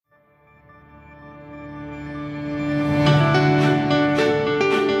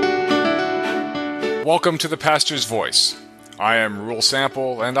Welcome to the Pastor's Voice. I am Rule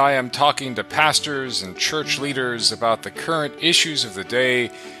Sample, and I am talking to pastors and church leaders about the current issues of the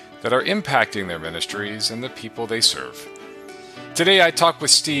day that are impacting their ministries and the people they serve. Today I talk with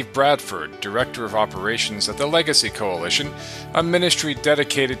Steve Bradford, Director of Operations at the Legacy Coalition, a ministry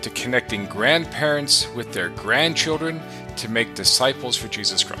dedicated to connecting grandparents with their grandchildren to make disciples for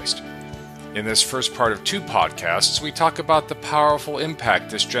Jesus Christ. In this first part of 2 podcasts, we talk about the powerful impact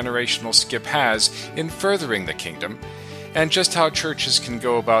this generational skip has in furthering the kingdom, and just how churches can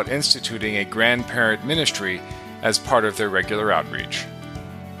go about instituting a grandparent ministry as part of their regular outreach.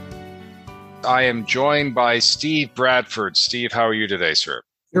 I am joined by Steve Bradford. Steve, how are you today, sir?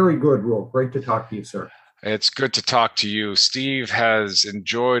 Very good, Rule. Great to talk to you, sir. It's good to talk to you. Steve has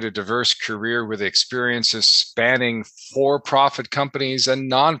enjoyed a diverse career with experiences spanning for-profit companies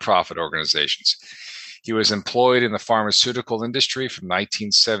and nonprofit organizations. He was employed in the pharmaceutical industry from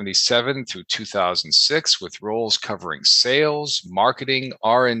 1977 through 2006 with roles covering sales, marketing,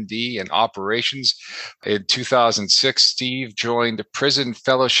 R&D, and operations. In 2006, Steve joined Prison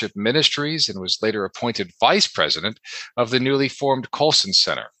Fellowship Ministries and was later appointed vice president of the newly formed Colson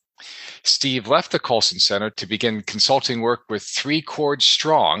Center. Steve left the Colson Center to begin consulting work with 3 Chords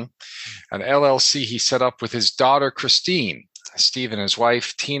Strong, an LLC he set up with his daughter, Christine. Steve and his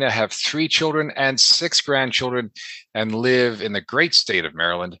wife, Tina, have 3 children and 6 grandchildren and live in the great state of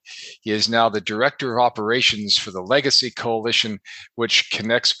Maryland. He is now the Director of Operations for the Legacy Coalition, which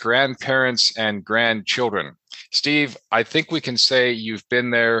connects grandparents and grandchildren. Steve, I think we can say you've been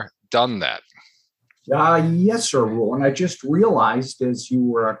there, done that. Yes, sir, Rule. And I just realized as you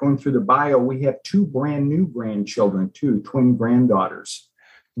were going through the bio, we have 2 brand new grandchildren, too, twin granddaughters.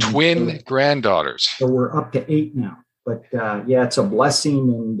 Granddaughters. So we're up to 8 now. But it's a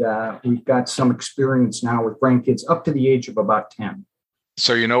blessing. And we've got some experience now with grandkids up to the age of about 10.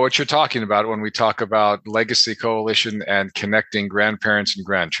 So you know what you're talking about when we talk about Legacy Coalition and connecting grandparents and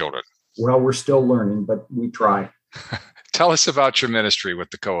grandchildren. Well, we're still learning, but we try. Tell us about your ministry with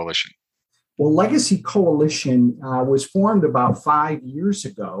the coalition. Well, Legacy Coalition was formed about 5 years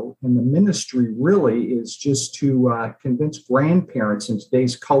ago, and the ministry really is just to convince grandparents in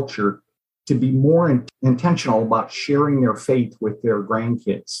today's culture to be more intentional about sharing their faith with their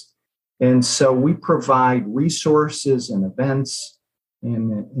grandkids. And so we provide resources and events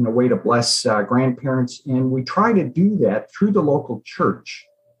in a way to bless grandparents, and we try to do that through the local church.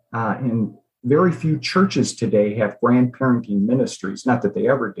 And very few churches today have grandparenting ministries, not that they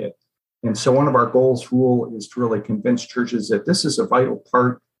ever did. And so one of our goals, Rule, is to really convince churches that this is a vital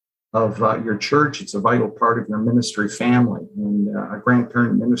part of your church. It's a vital part of your ministry family. And a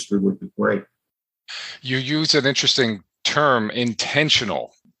grandparent ministry would be great. You use an interesting term,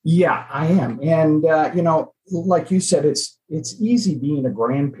 intentional. Yeah, I am. And, like you said, it's easy being a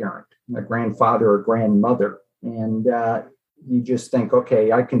grandparent, a grandfather or grandmother. And you just think,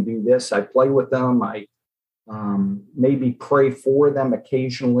 okay, I can do this. I play with them. I maybe pray for them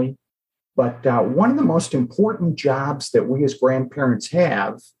occasionally. But one of the most important jobs that we as grandparents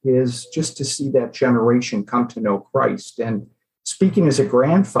have is just to see that generation come to know Christ. And speaking as a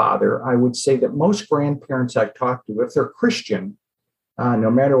grandfather, I would say that most grandparents I talk to, if they're Christian,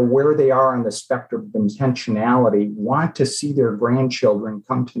 no matter where they are on the spectrum of intentionality, want to see their grandchildren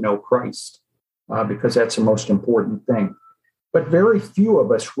come to know Christ because that's the most important thing. But very few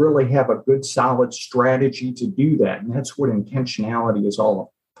of us really have a good, solid strategy to do that. And that's what intentionality is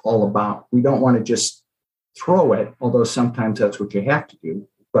all about. We don't want to just throw it, although sometimes that's what you have to do,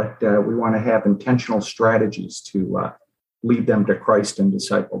 but we want to have intentional strategies to lead them to Christ and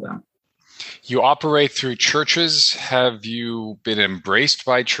disciple them. You operate through churches. Have you been embraced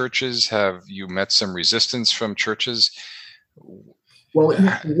by churches? Have you met some resistance from churches? Well,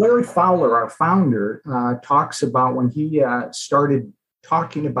 Larry Fowler, our founder, talks about when he started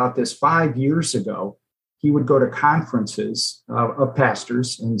talking about this 5 years ago. He would go to conferences of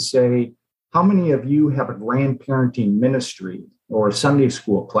pastors and say, how many of you have a grandparenting ministry or a Sunday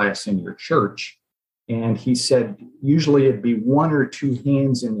school class in your church? And he said, usually it'd be 1 or 2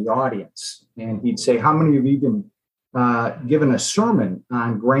 hands in the audience. And he'd say, how many of you even given a sermon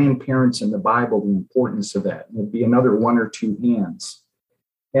on grandparents in the Bible, the importance of that? And it'd be another 1 or 2 hands.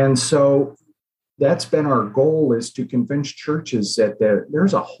 And so that's been our goal, is to convince churches that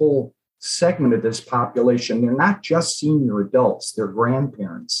there's a whole segment of this population. They're not just senior adults, they're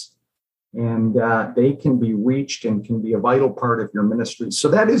grandparents. And they can be reached and can be a vital part of your ministry. So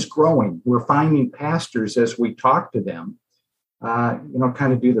that is growing. We're finding pastors as we talk to them,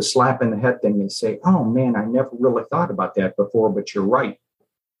 kind of do the slap in the head thing and say, oh man, I never really thought about that before, but you're right.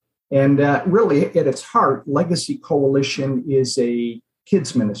 And really, at its heart, Legacy Coalition is a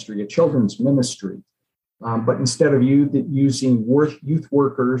kids ministry, a children's ministry. But instead of using youth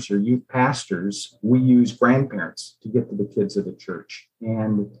workers or youth pastors, we use grandparents to get to the kids of the church.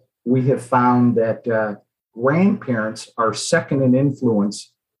 And we have found that grandparents are second in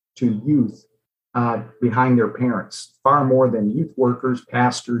influence to youth behind their parents, far more than youth workers,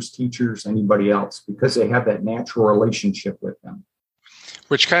 pastors, teachers, anybody else, because they have that natural relationship with them.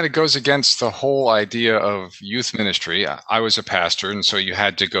 Which kind of goes against the whole idea of youth ministry. I was a pastor, and so you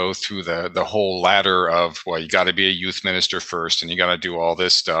had to go through the whole ladder of, well, you got to be a youth minister first, and you got to do all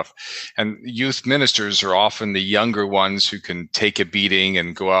this stuff. And youth ministers are often the younger ones who can take a beating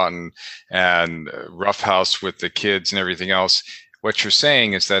and go out and roughhouse with the kids and everything else. What you're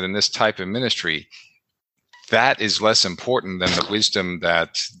saying is that in this type of ministry, that is less important than the wisdom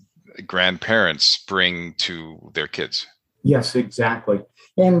that grandparents bring to their kids. Yes, exactly.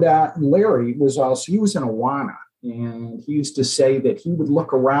 And Larry was he was in Awana, and he used to say that he would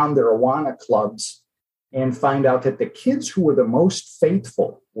look around their Awana clubs and find out that the kids who were the most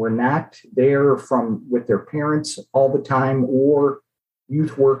faithful were not there with their parents all the time, or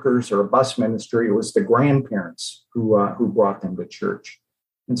youth workers or a bus ministry. It was the grandparents who brought them to church.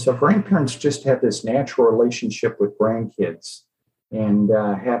 And so grandparents just have this natural relationship with grandkids and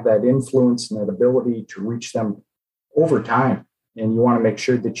have that influence and that ability to reach them over time. And you want to make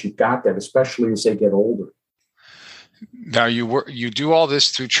sure that you've got that, especially as they get older. Now, you do all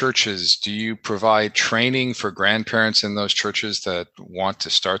this through churches. Do you provide training for grandparents in those churches that want to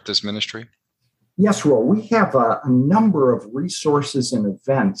start this ministry? Yes, Will. We have a number of resources and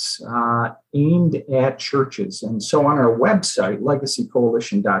events aimed at churches. And so on our website,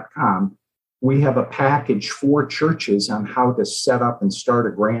 legacycoalition.com, we have a package for churches on how to set up and start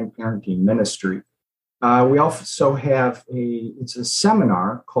a grandparenting ministry. We also have it's a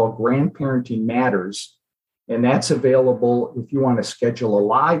seminar called Grandparenting Matters, and that's available if you want to schedule a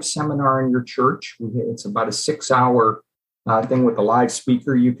live seminar in your church. It's about a 6-hour thing with a live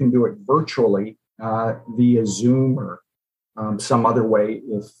speaker. You can do it virtually via Zoom or some other way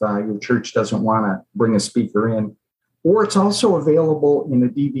if your church doesn't want to bring a speaker in. Or it's also available in a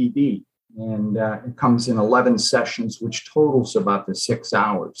DVD, and it comes in 11 sessions, which totals about the 6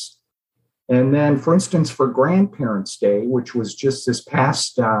 hours. And then, for instance, for Grandparents' Day, which was just this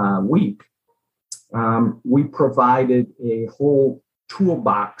past week, we provided a whole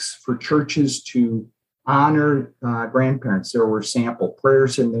toolbox for churches to honor grandparents. There were sample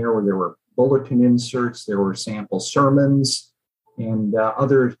prayers in there, where there were bulletin inserts, there were sample sermons, and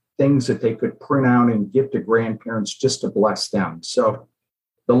other things that they could print out and give to grandparents just to bless them. So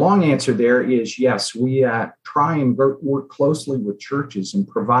the long answer there is yes, we try and work closely with churches and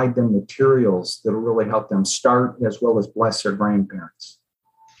provide them materials that will really help them start as well as bless their grandparents.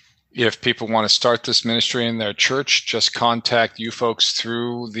 If people want to start this ministry in their church, just contact you folks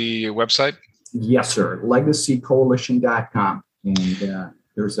through the website? Yes, sir. Legacycoalition.com. And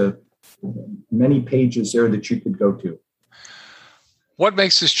there's many pages there that you could go to. What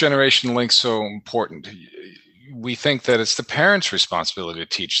makes this generation link so important? We think that it's the parents' responsibility to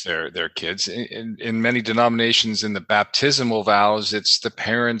teach their kids. In many denominations, in the baptismal vows, it's the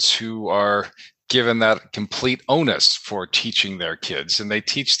parents who are given that complete onus for teaching their kids, and they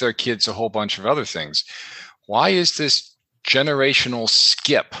teach their kids a whole bunch of other things. Why is this generational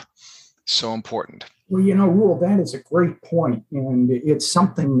skip so important? Well, Rule, that is a great point, and it's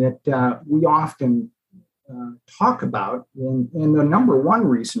something that we often talk about. And the number one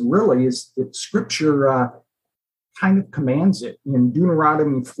reason really is that Scripture kind of commands it. In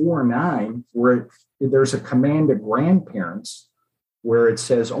Deuteronomy 4:9, where there's a command to grandparents, where it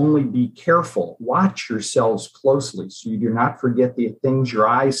says, only be careful, watch yourselves closely, so you do not forget the things your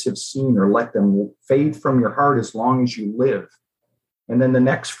eyes have seen, or let them fade from your heart as long as you live. And then the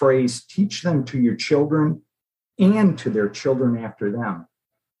next phrase, teach them to your children and to their children after them.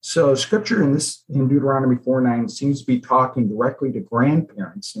 So Scripture in Deuteronomy 4:9 seems to be talking directly to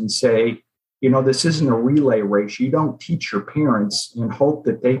grandparents and say, this isn't a relay race. You don't teach your parents and hope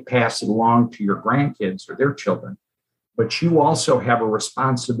that they pass it along to your grandkids or their children, but you also have a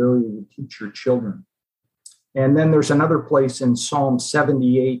responsibility to teach your children. And then there's another place in Psalm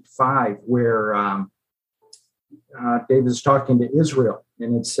 78:5 where David is talking to Israel,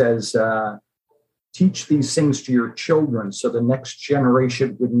 and it says, teach these things to your children so the next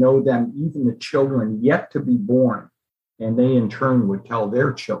generation would know them, even the children yet to be born, and they in turn would tell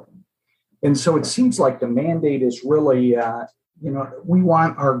their children. And so it seems like the mandate is really, we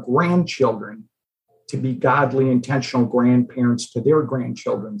want our grandchildren to be godly, intentional grandparents to their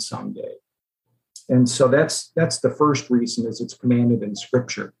grandchildren someday. And so that's the first reason, is it's commanded in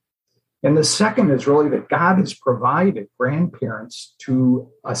Scripture. And the second is really that God has provided grandparents to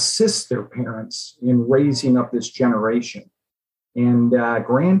assist their parents in raising up this generation. And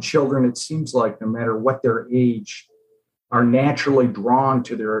grandchildren, it seems like no matter what their age, are naturally drawn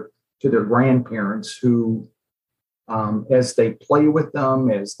to their grandparents who, as they play with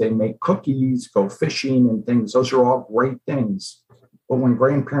them, as they make cookies, go fishing and things, those are all great things. But when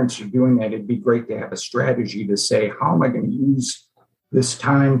grandparents are doing that, it'd be great to have a strategy to say, how am I going to use this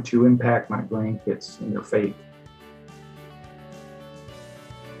time to impact my grandkids in their faith?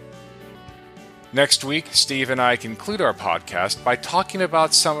 Next week, Steve and I conclude our podcast by talking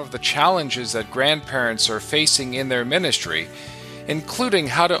about some of the challenges that grandparents are facing in their ministry, including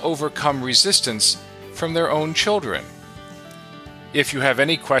how to overcome resistance from their own children. If you have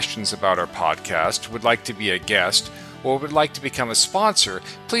any questions about our podcast, would like to be a guest, or would like to become a sponsor,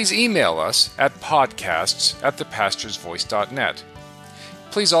 please email us at podcasts@thepastorsvoice.net.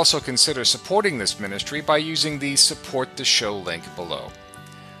 Please also consider supporting this ministry by using the Support the Show link below.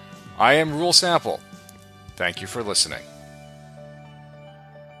 I am Rule Sample. Thank you for listening.